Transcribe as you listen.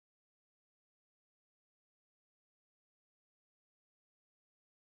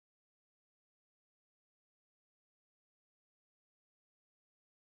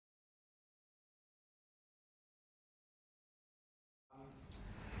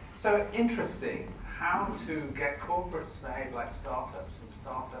So interesting how to get corporates to behave like startups and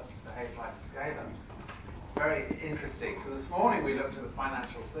startups to behave like scale-ups. Very interesting. So this morning we looked at the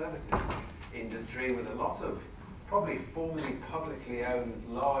financial services industry with a lot of probably formerly publicly owned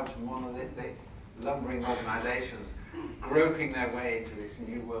large monolithic lumbering organizations groping their way into this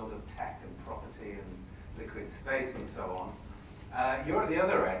new world of tech and property and liquid space and so on. You're at the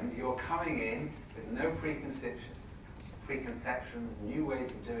other end. You're coming in with no preconceptions, new ways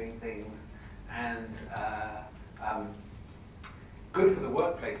of doing things, and good for the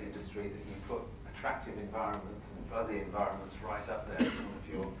workplace industry that you put attractive environments and buzzy environments right up there as one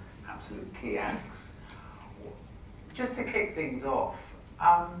of your absolute key asks. Just to kick things off,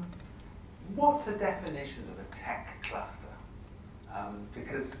 what's a definition of a tech cluster?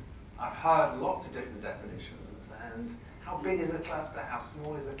 Because I've heard lots of different definitions, and how big is a cluster? How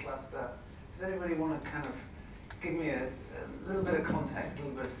small is a cluster? Does anybody want to kind of give me a little bit of context, a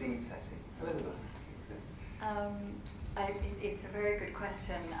little bit of scene setting? Elizabeth? It's a very good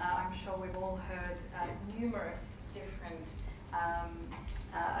question. I'm sure we've all heard numerous different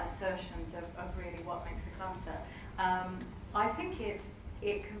assertions of really what makes a cluster. I think it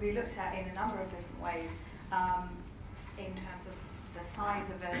can be looked at in a number of different ways in terms of the size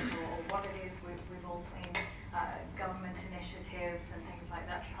of it or what it is. We've all seen government initiatives and things like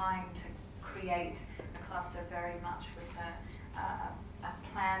that trying to create a cluster very much with a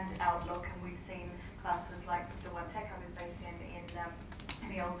planned outlook, and we've seen clusters like the one TechHub is based in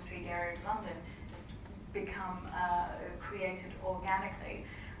the Old Street area of London just become created organically.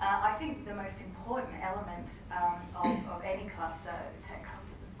 I think the most important element of any cluster, tech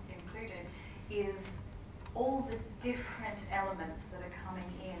clusters included, is all the different elements that are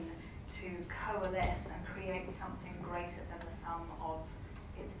coming in to coalesce and create something greater than the sum of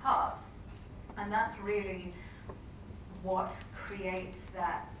its parts. And that's really what creates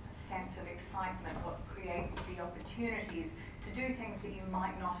that sense of excitement, what creates the opportunities to do things that you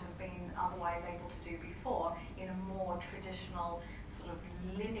might not have been otherwise able to do before in a more traditional sort of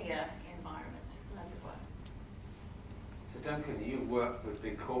linear environment, as it were. So Duncan, you work with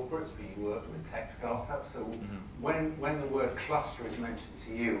big corporates, but you work with tech startups. So when the word cluster is mentioned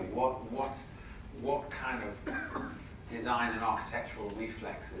to you, what kind of design and architectural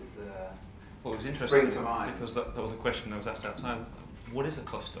reflexes well, it was interesting spring to mind? Because that was a question that was asked outside. What is a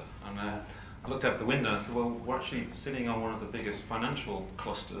cluster? And I looked out the window and I said, well, we're actually sitting on one of the biggest financial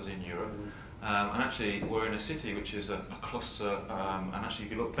clusters in Europe. And actually, we're in a city which is a cluster, and actually,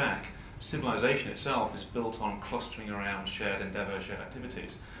 if you look back, civilization itself is built on clustering around shared endeavour, shared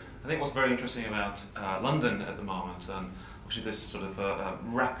activities. I think what's very interesting about London at the moment, and obviously this sort of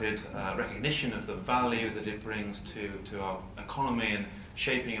rapid recognition of the value that it brings to our economy and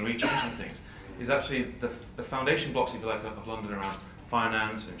shaping and rechanging things, is actually the foundation blocks, if you like, of London around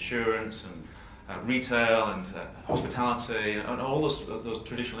finance, insurance, and retail, and hospitality, and all those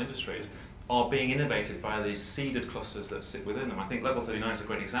traditional industries are being innovated by these seeded clusters that sit within them. I think Level 39 is a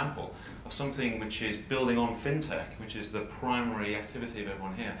great example of something which is building on fintech, which is the primary activity of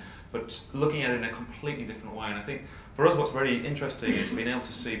everyone here, but looking at it in a completely different way. And I think for us what's very interesting is being able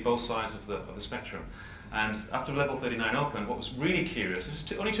to see both sides of the spectrum. And after Level 39 opened, what was really curious, this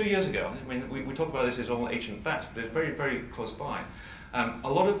was only 2 years ago, I mean, we talk about this as all ancient facts, but it's very, very close by. A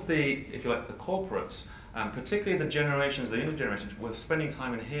lot of the, if you like, the corporates, particularly the generations, the younger generations, were spending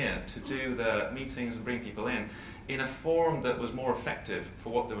time in here to do the meetings and bring people in a forum that was more effective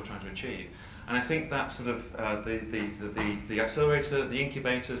for what they were trying to achieve. And I think that sort of the accelerators, the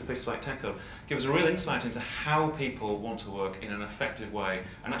incubators, places like TechHub, give us a real insight into how people want to work in an effective way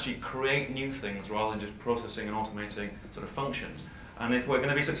and actually create new things rather than just processing and automating sort of functions. And if we're going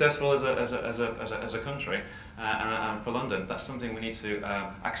to be successful as a country and for London, that's something we need to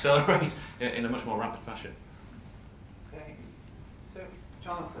accelerate in a much more rapid fashion. Okay. So,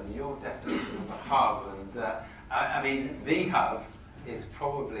 Jonathan, your definition of a hub, and I mean, the hub is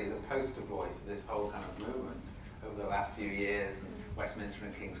probably the poster boy for this whole kind of movement over the last few years, and Westminster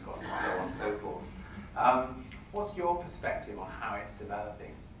and King's Cross and so on and so forth. What's your perspective on how it's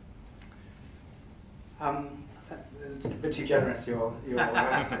developing? It's a bit too generous, your claim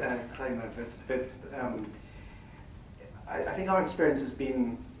there, but I think our experience has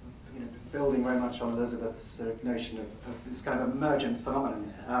been building very much on Elizabeth's sort of notion of this kind of emergent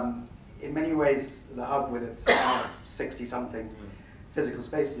phenomenon. In many ways, the hub, with its 60-something physical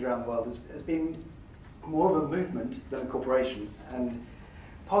spaces around the world, has been more of a movement than a corporation, and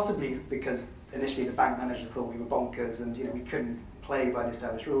possibly because initially the bank managers thought we were bonkers and we couldn't play by the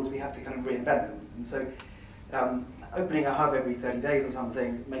established rules. We had to kind of reinvent them, and so opening a hub every 30 days or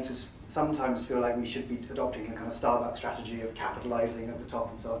something makes us sometimes feel like we should be adopting a kind of Starbucks strategy of capitalizing at the top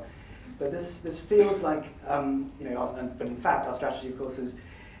and so on. But this feels like, but in fact our strategy of course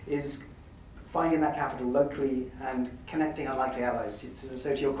is finding that capital locally and connecting unlikely allies.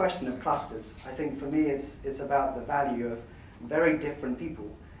 So to your question of clusters, I think for me it's about the value of very different people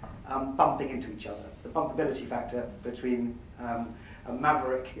bumping into each other. The bumpability factor between a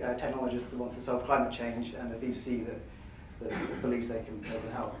maverick technologist that wants to solve climate change and a VC that believes they can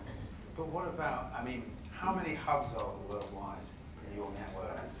help. But what about, I mean, how many hubs are worldwide in your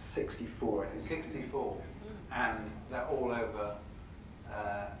network? 64, I think. 64, and they're all over,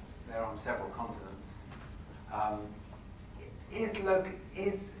 they're on several continents. Is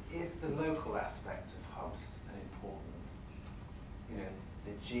the local aspect of hubs an important,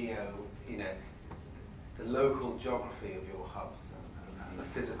 the local geography of your hubs and the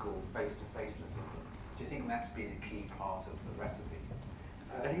physical face-to-faceness of them? Do you think that's been a key part of the recipe?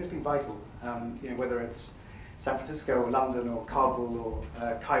 I think it's been vital, whether it's San Francisco or London or Kabul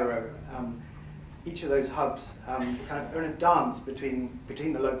or Cairo. Each of those hubs kind of are in a dance between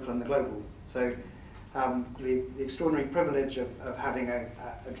the local and the global. So the extraordinary privilege of having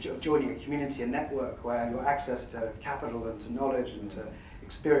of joining a community, a network where your access to capital and to knowledge and to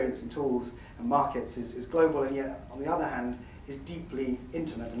experience and tools and markets is global, and yet on the other hand is deeply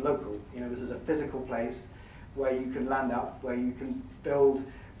intimate and local. This is a physical place where you can land up, where you can build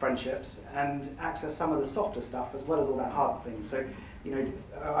friendships and access some of the softer stuff as well as all that hard thing. So,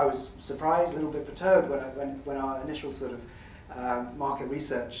 I was surprised, a little bit perturbed when our initial sort of market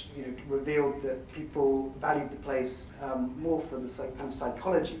research, revealed that people valued the place more for the kind of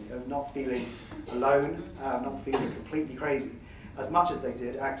psychology of not feeling alone, not feeling completely crazy, as much as they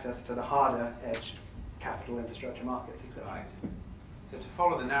did access to the harder edged capital infrastructure markets, etc. Right. So to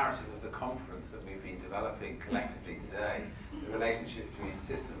follow the narrative of the conference that we've been developing collectively today, the relationship between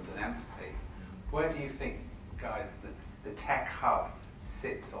systems and empathy, where do you think, guys, the tech hub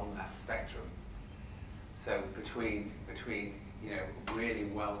sits on that spectrum? So between really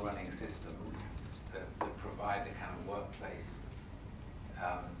well-running systems that provide the kind of workplace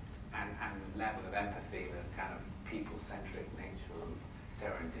and the level of empathy, the kind of people-centric nature of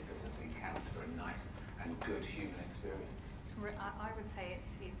serendipitous encounter and nice and good human experience. I would say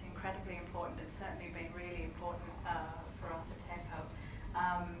it's incredibly important. It's certainly been really important for us at TechHub.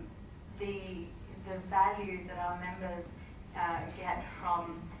 The value that our members get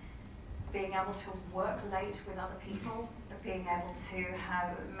from being able to work late with other people, being able to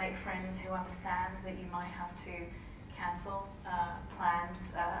make friends who understand that you might have to cancel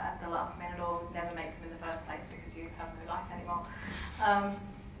plans at the last minute or never make them in the first place because you have no life anymore.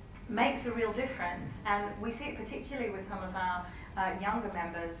 Makes a real difference, and we see it particularly with some of our younger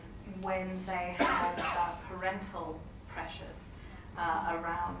members when they have parental pressures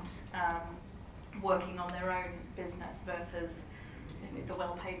around working on their own business versus the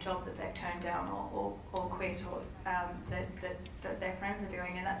well-paid job that they've turned down or quit or that their friends are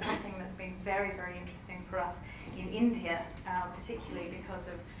doing. And that's something that's been very, very interesting for us in India, particularly because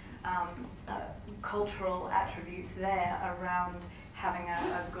of cultural attributes there around having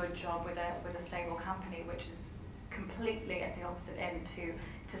a good job with a stable company, which is completely at the opposite end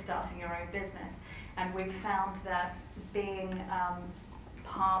to starting your own business. And we've found that being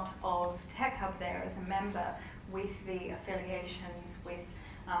part of TechHub there as a member with the affiliations with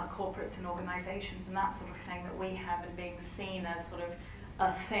corporates and organizations and that sort of thing that we have, and being seen as sort of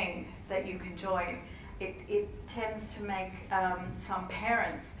a thing that you can join, it tends to make some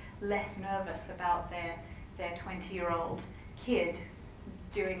parents less nervous about their 20-year-old kid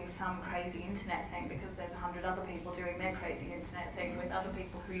doing some crazy internet thing because there's 100 other people doing their crazy internet thing with other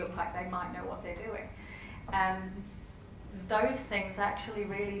people who look like they might know what they're doing. And those things actually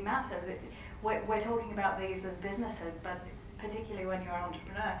really matter. We're talking about these as businesses, but particularly when you're an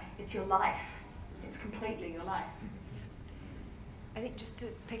entrepreneur, it's your life. It's completely your life. I think just to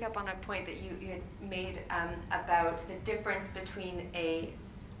pick up on a point that you had made about the difference between a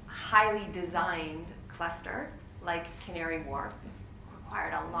highly designed cluster like Canary Wharf,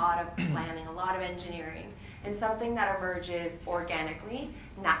 required a lot of planning, a lot of engineering, and something that emerges organically,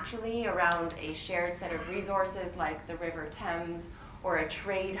 naturally around a shared set of resources like the River Thames or a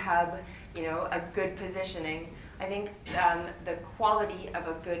trade hub, a good positioning. I think the qualities of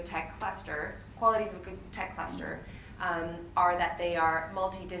a good tech cluster are that they are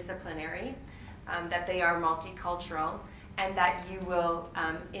multidisciplinary, that they are multicultural, and that you will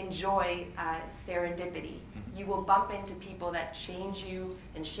enjoy serendipity. You will bump into people that change you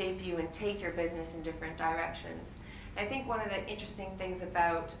and shape you and take your business in different directions. I think one of the interesting things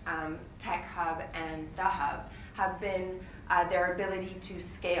about TechHub and the Hub have been their ability to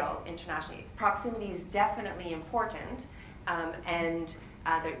scale internationally. Proximity is definitely important, and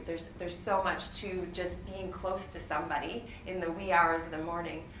there's so much to just being close to somebody in the wee hours of the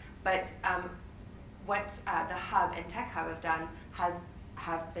morning. But what the Hub and TechHub have done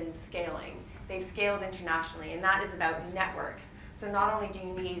have been scaling. They've scaled internationally, and that is about networks. So not only do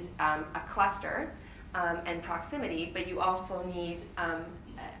you need a cluster and proximity, but you also need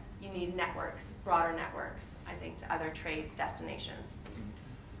networks, broader networks, I think, to other trade destinations.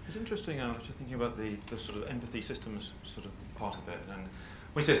 It's interesting, I was just thinking about the sort of empathy systems sort of part of it. And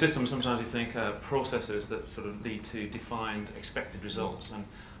when you say systems, sometimes you think processes that sort of lead to defined expected results. And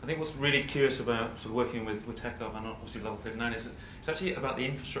I think what's really curious about sort of working with TechHub and obviously Level 39 is that it's actually about the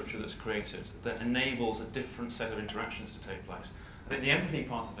infrastructure that's created that enables a different set of interactions to take place. I think the empathy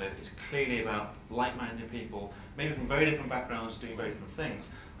part of it is clearly about like-minded people, maybe from very different backgrounds doing very different things,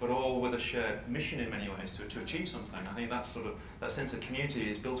 but all with a shared mission in many ways to achieve something. I think that's sort of, that sense of community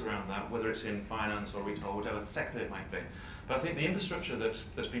is built around that, whether it's in finance or retail, whatever sector it might be. But I think the infrastructure that's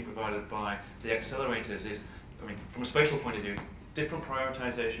been provided by the accelerators is, I mean, from a spatial point of view, different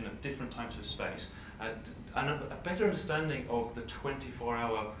prioritization of different types of space, and a better understanding of the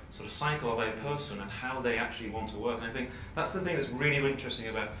 24-hour sort of cycle of a person and how they actually want to work. And I think that's the thing that's really interesting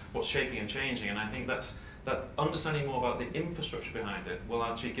about what's shaping and changing. And I think that understanding more about the infrastructure behind it will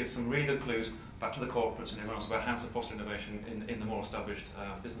actually give some really good clues back to the corporates and everyone else about how to foster innovation in the more established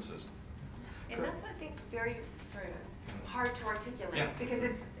businesses. And that's, I think, very hard to articulate because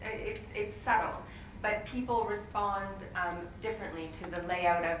it's subtle. But people respond differently to the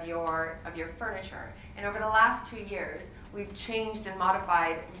layout of your furniture. And over the last 2 years, we've changed and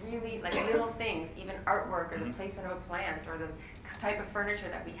modified really like little things, even artwork or the placement of a plant or the type of furniture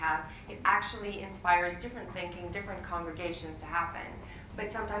that we have. It actually inspires different thinking, different congregations to happen.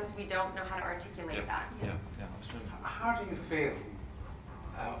 But sometimes we don't know how to articulate that. Yeah, absolutely. How do you feel,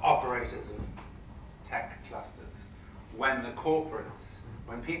 operators of tech clusters, when the corporates,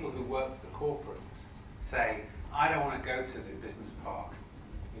 when people who work for the corporates say, I don't want to go to the business park,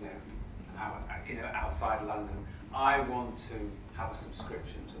 outside London. I want to have a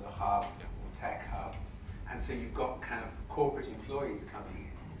subscription to the Hub or Tech Hub, and so you've got kind of corporate employees coming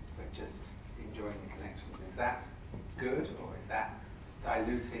in, but just enjoying the connections. Is that good, or is that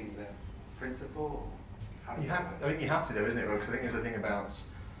diluting the principle? Or how does that work? I think you have to, though, isn't it? Because I think there's a thing about.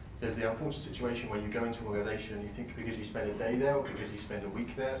 There's the unfortunate situation where you go into an organisation and you think because you spend a day there or because you spend a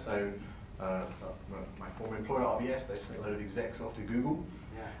week there. So my former employer, RBS, they sent a load of execs off to Google,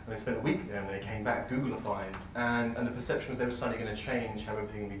 and they spent a week there and they came back Googleified, and the perception was they were suddenly going to change how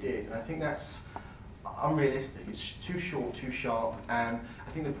everything we did. And I think that's unrealistic. It's too short, too sharp, and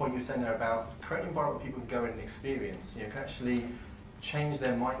I think the point you were saying there about creating an environment where people can go in and experience, can actually change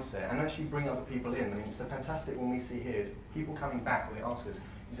their mindset and actually bring other people in. I mean, it's a fantastic when we see here people coming back when they ask us,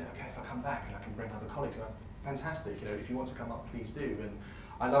 you say, okay, if I come back and I can bring other colleagues, fantastic, if you want to come up, please do. And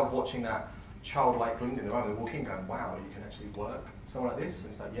I love watching that childlike glint in the moment. They walk in going, wow, you can actually work somewhere like this. And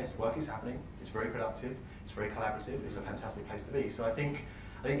it's like, yes, work is happening. It's very productive. It's very collaborative. It's a fantastic place to be. So I think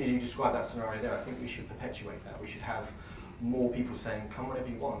as you describe that scenario there, I think we should perpetuate that. We should have more people saying, come whenever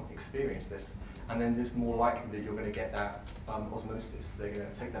you want, experience this. And then it's more likely that you're going to get that osmosis. They're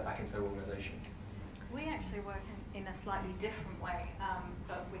going to take that back into their organisation. We actually work in a slightly different way,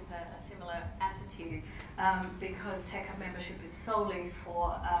 but with a similar attitude, because TechHub membership is solely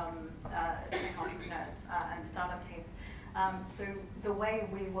for tech entrepreneurs and startup teams. So the way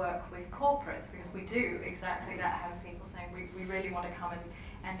we work with corporates, because we do exactly that, have people saying we really want to come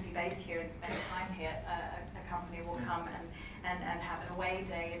and be based here and spend time here, a company will come and have an away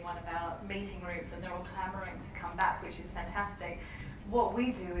day in one of our meeting rooms, and they're all clamoring to come back, which is fantastic. What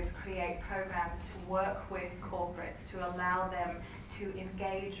we do is create programs to work with corporates to allow them to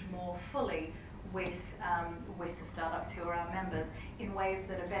engage more fully with the startups who are our members in ways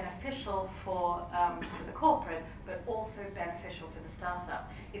that are beneficial for the corporate, but also beneficial for the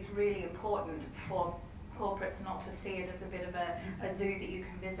startup. It's really important for corporates not to see it as a bit of a zoo that you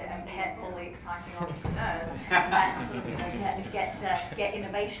can visit and pet all the exciting entrepreneurs and sort of get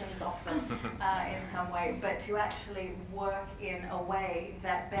innovations off them in some way, but to actually work in a way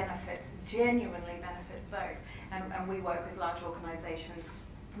that genuinely benefits both. And we work with large organizations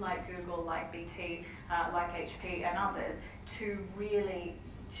like Google, like BT, like HP and others to really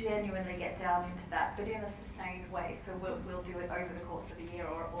genuinely get down into that, but in a sustained way. So we'll do it over the course of a year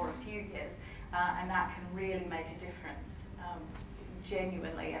or a few years, and that can really make a difference,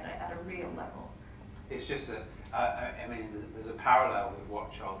 genuinely at a real level. It's just that, I mean, there's a parallel with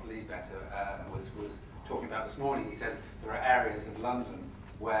what Charles Lee was talking about this morning, he said there are areas of London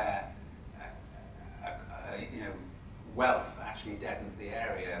where you know, wealth actually deadens the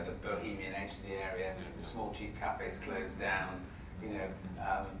area, the bohemian edge of the area, the small cheap cafes close down, you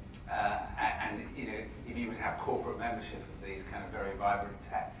know, and you know, if you were to have corporate membership of these kind of very vibrant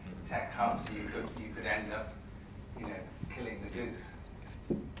tech hubs, you could end up, you know, killing the goose.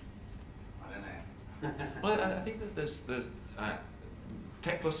 I don't know. Well, I think that there's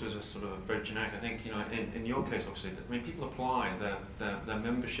tech clusters are sort of very generic. I think, you know, in your case, obviously, I mean, people apply, their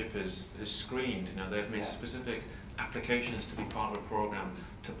membership is screened. You know, they've made specific applications to be part of a program,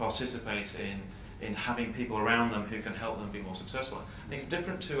 to participate in having people around them who can help them be more successful. I think it's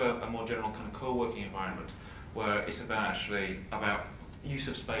different to a more general kind of co-working environment, where it's about use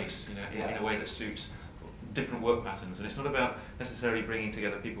of space, you know, in a way that suits different work patterns, and it's not about necessarily bringing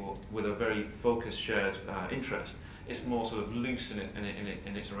together people with a very focused shared interest. It's more sort of loose in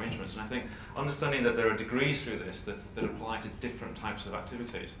its arrangements, and I think understanding that there are degrees through this that apply to different types of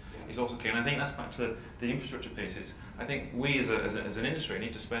activities is also key. And I think that's back to the infrastructure piece. I think we as an industry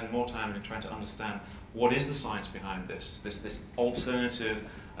need to spend more time in trying to understand what is the science behind this alternative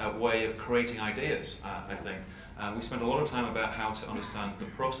way of creating ideas. I think we spend a lot of time about how to understand the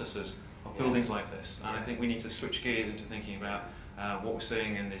processes of buildings like this, and I think we need to switch gears into thinking about what we're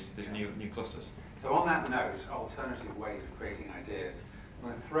seeing in these new clusters. So on that note, alternative ways of creating ideas, I'm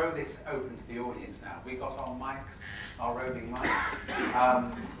going to throw this open to the audience now. We've got our mics, our roving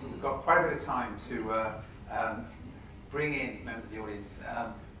mics. We've got quite a bit of time to bring in members of the audience.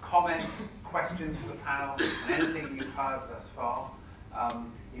 Comments, questions for the panel, and anything you've heard thus far.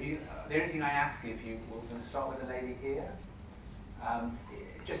 The only thing I ask you, we're going to start with the lady here.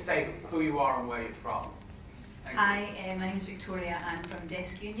 Just say who you are and where you're from. Hi, my name is Victoria. I'm from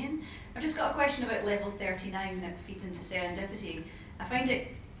Desk Union. I've just got a question about level 39 that feeds into serendipity. I find it,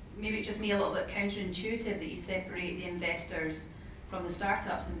 maybe it's just me, a little bit counterintuitive that you separate the investors from the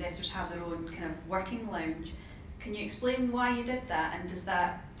startups. Investors have their own kind of working lounge. Can you explain why you did that, and does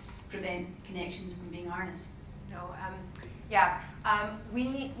that prevent connections from being harnessed? No,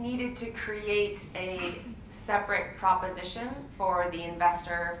 we needed to create a separate proposition for the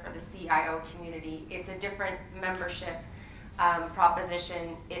investor, for the CIO community. It's a different membership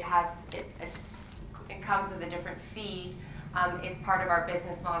proposition. It comes with a different fee. It's part of our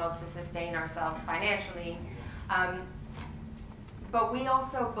business model to sustain ourselves financially. But we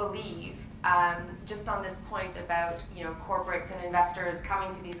also believe, just on this point about, you know, corporates and investors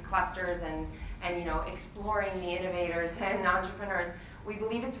coming to these clusters and you know, exploring the innovators and entrepreneurs, we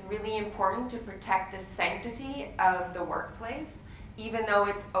believe it's really important to protect the sanctity of the workplace, even though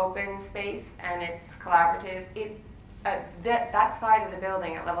it's open space and it's collaborative. That side of the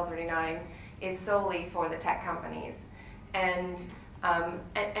building at level 39 is solely for the tech companies, and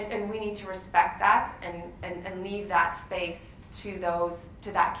we need to respect that and leave that space to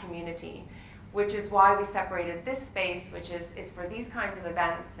that community, which is why we separated this space, which is for these kinds of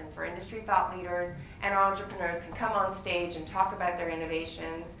events and for industry thought leaders, and our entrepreneurs can come on stage and talk about their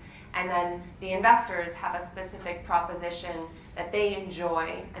innovations, and then the investors have a specific proposition that they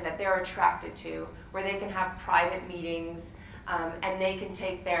enjoy and that they're attracted to, where they can have private meetings, and they can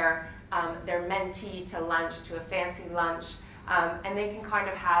take their mentee to lunch, to a fancy lunch, and they can kind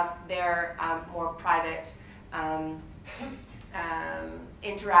of have their more private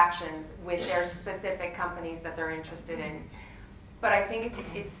interactions with their specific companies that they're interested in. But I think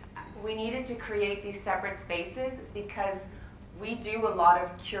we needed to create these separate spaces because we do a lot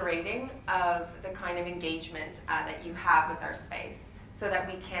of curating of the kind of engagement that you have with our space, so that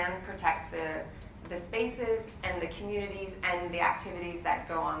we can protect the spaces and the communities and the activities that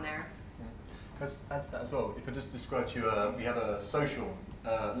go on there. Let's add to that as well. If I just describe to you, we have a social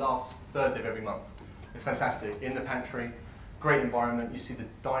last Thursday of every month. It's fantastic. In the pantry, great environment. You see the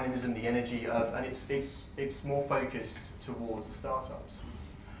dynamism, the energy of, and it's more focused towards the startups.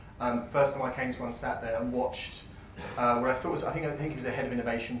 First time I came to one, sat there and watched where I thought I think he was a head of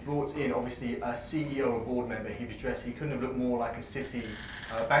innovation, brought in obviously a CEO or board member. He was dressed, he couldn't have looked more like a city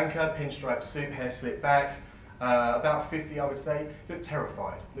banker, pinstripe suit, hair slicked back, about 50 I would say, looked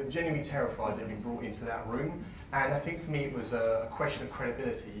terrified, looked genuinely terrified they'd been brought into that room. And I think for me it was a question of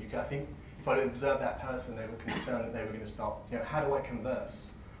credibility. I think if I'd observed that person, they were concerned that they were going to start, you know, how do I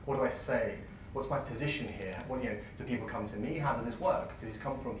converse? What do I say? What's my position here? What, you know, do people come to me? How does this work? Because he's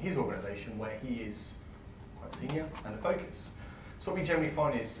come from his organisation where he is quite senior and the focus. So what we generally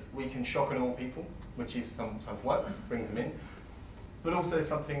find is we can shock and awe people, which is sometimes works, brings them in. But also there's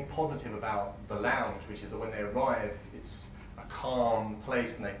something positive about the lounge, which is that when they arrive, it's a calm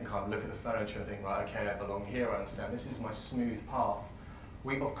place and they can kind of look at the furniture and think, right, okay, I belong here, I understand. This is my smooth path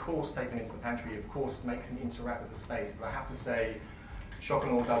We, of course, take them into the pantry, of course, make them interact with the space, but I have to say, shock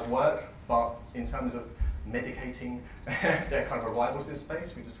and awe does work, but in terms of medicating their kind of arrival to this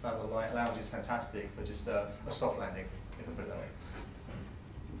space, we just found the lounge is fantastic for just a soft landing, if I put it that way.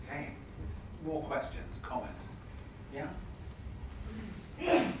 Okay. More questions, comments? Yeah?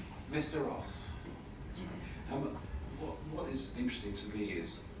 Mr. Ross. What is interesting to me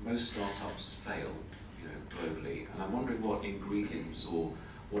is most startups fail, globally, and I'm wondering what ingredients or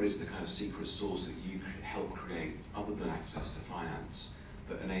what is the kind of secret sauce that you help create, other than access to finance,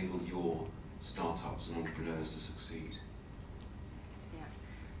 that enable your startups and entrepreneurs to succeed? Yeah,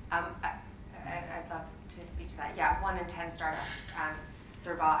 I'd love to speak to that. Yeah, 1 in 10 startups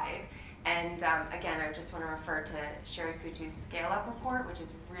survive. And again, I just want to refer to Sherry Kutu's Scale Up report, which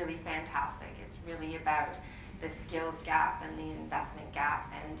is really fantastic. It's really about the skills gap and the investment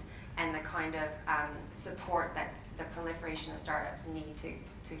gap and the kind of support that the proliferation of startups need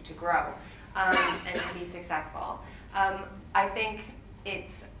to grow and to be successful. I think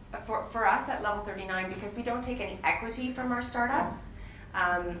it's, for us at Level 39, because we don't take any equity from our startups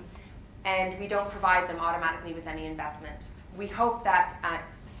and we don't provide them automatically with any investment. We hope that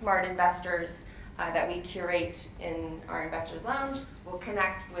smart investors that we curate in our Investors Lounge will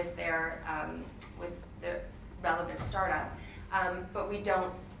connect with their with the relevant startup, but we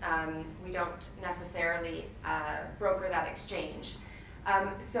don't necessarily broker that exchange.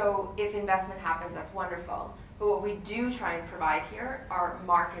 So if investment happens, that's wonderful. But what we do try and provide here are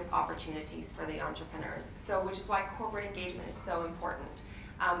market opportunities for the entrepreneurs. So, which is why corporate engagement is so important.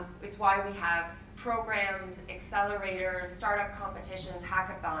 It's why we have programs, accelerators, startup competitions,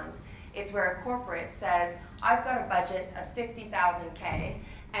 hackathons. It's where a corporate says, I've got a budget of 50,000K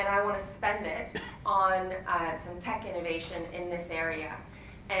and I want to spend it on some tech innovation in this area.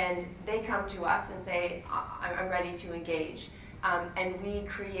 And they come to us and say, I'm ready to engage. And we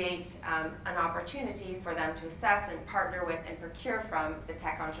create an opportunity for them to assess and partner with and procure from the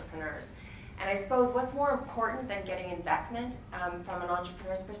tech entrepreneurs. And I suppose what's more important than getting investment from an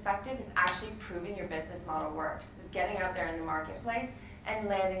entrepreneur's perspective is actually proving your business model works, is getting out there in the marketplace and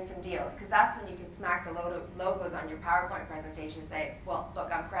landing some deals, because that's when you can smack the logos on your PowerPoint presentation and say, well, look,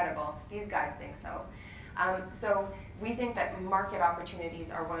 I'm credible, these guys think so. So we think that market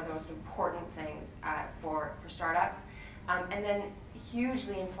opportunities are one of the most important things for startups. And then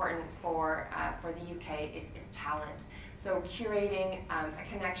hugely important for the UK is talent. So curating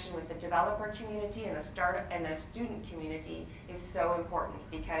a connection with the developer community and the startup and the student community is so important,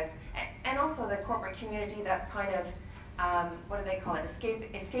 because, and also the corporate community that's kind of, what do they call it,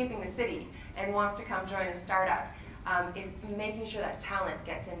 escaping the city and wants to come join a startup, is making sure that talent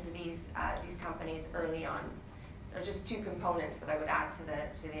gets into these companies early on. There are just 2 components that I would add to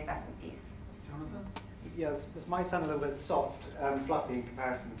the investment piece. Jonathan? Yeah, this might sound a little bit soft and fluffy in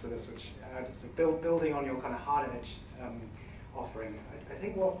comparison to this, which so building on your kind of hard edge offering. I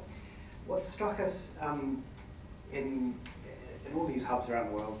think what struck us in all these hubs around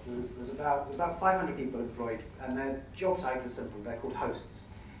the world, there's about 500 people employed, and their job title is simple. They're called hosts.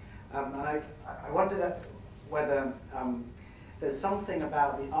 And I wondered whether there's something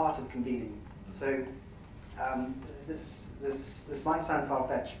about the art of convening. So this might sound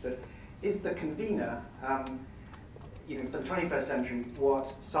far-fetched, but is the convener, for the 21st century,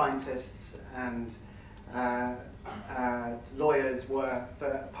 what scientists and lawyers were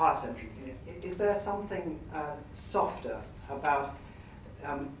for past century? Is there something softer about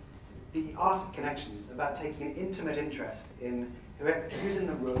the art of connections, about taking an intimate interest in who's in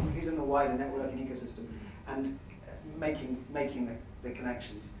the room, who's in the wider networking ecosystem, and making the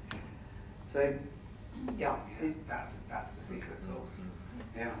connections? So, yeah. That's the secret sauce.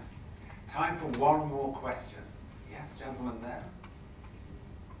 Yeah. Time for one more question. Yes, gentleman there.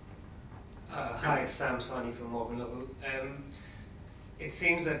 Hi, Sam Sani from Morgan Local. It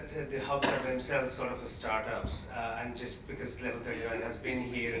seems that the hubs are themselves sort of startups, and just because Level 39 has been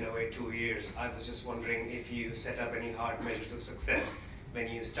here in a way 2 years, I was just wondering if you set up any hard measures of success when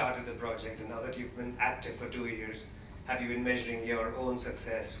you started the project, and now that you've been active for 2 years, have you been measuring your own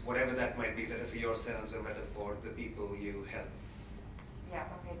success, whatever that might be, whether for yourselves or whether for the people you help? Yeah,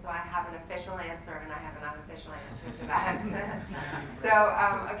 okay, so I have an official answer and I have an unofficial answer to that. So,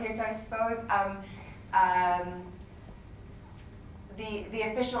 okay, so I suppose the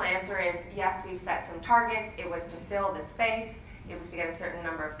official answer is yes, we've set some targets. It was to fill the space. It was to get a certain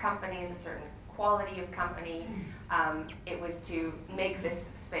number of companies, a certain quality of company. It was to make this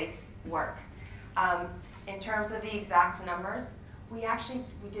space work. In terms of the exact numbers, we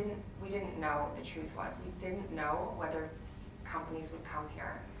didn't know what the truth was. We didn't know whether companies would come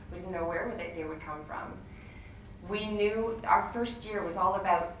here. We didn't know where they would come from. we knew our first year was all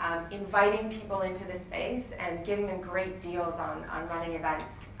about inviting people into the space and giving them great deals on running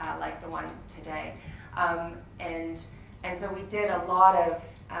events like the one today. And so we did a lot of,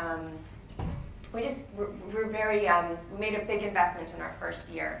 we made a big investment in our first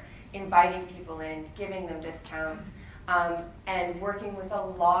year, inviting people in, giving them discounts, and working with a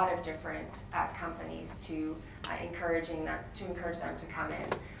lot of different companies to encourage them to come in.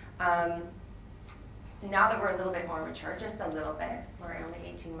 Now that we're a little bit more mature, just a little bit, we're only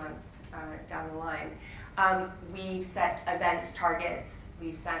 18 months down the line, we've set events targets,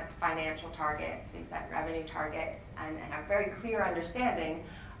 we've set financial targets, we've set revenue targets, and have very clear understanding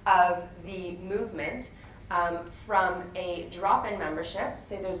of the movement from a drop-in membership.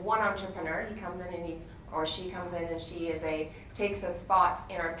 Say there's one entrepreneur, he comes in and or she comes in and she takes a spot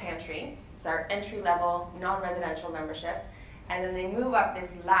in our pantry. It's our entry-level, non-residential membership, and then they move up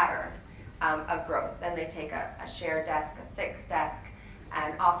this ladder of growth. Then they take a shared desk, a fixed desk,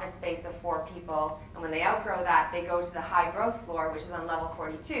 an office space of 4 people, and when they outgrow that, they go to the high growth floor, which is on level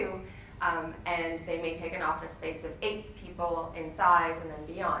 42, and they may take an office space of 8 people in size and then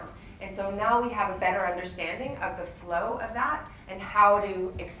beyond. And so now we have a better understanding of the flow of that and how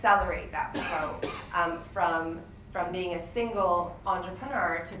to accelerate that flow from being a single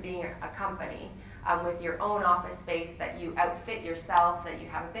entrepreneur to being a company with your own office space that you outfit yourself, that you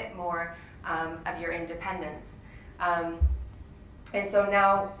have a bit more of your independence. And so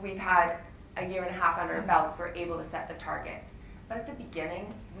now we've had a year and a half under our belts, we're able to set the targets. But at the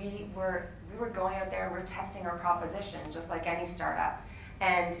beginning, we were going out there and we're testing our proposition, just like any startup.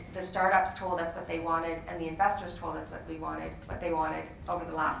 And the startups told us what they wanted, and the investors told us what they wanted over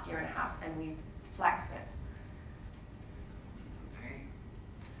the last year and a half, and we've flexed it. Okay.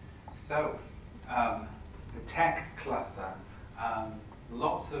 So, the tech cluster,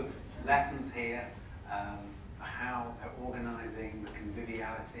 lots of lessons here, how organizing, the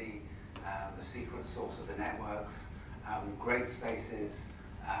conviviality, the secret sauce of the networks, great spaces,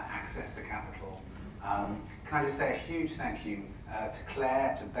 access to capital. Can I just say a huge thank you to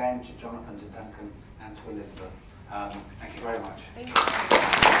Claire, to Ben, to Jonathan, to Duncan, and to Elizabeth. Thank you very much. Thank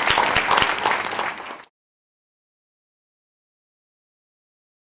you.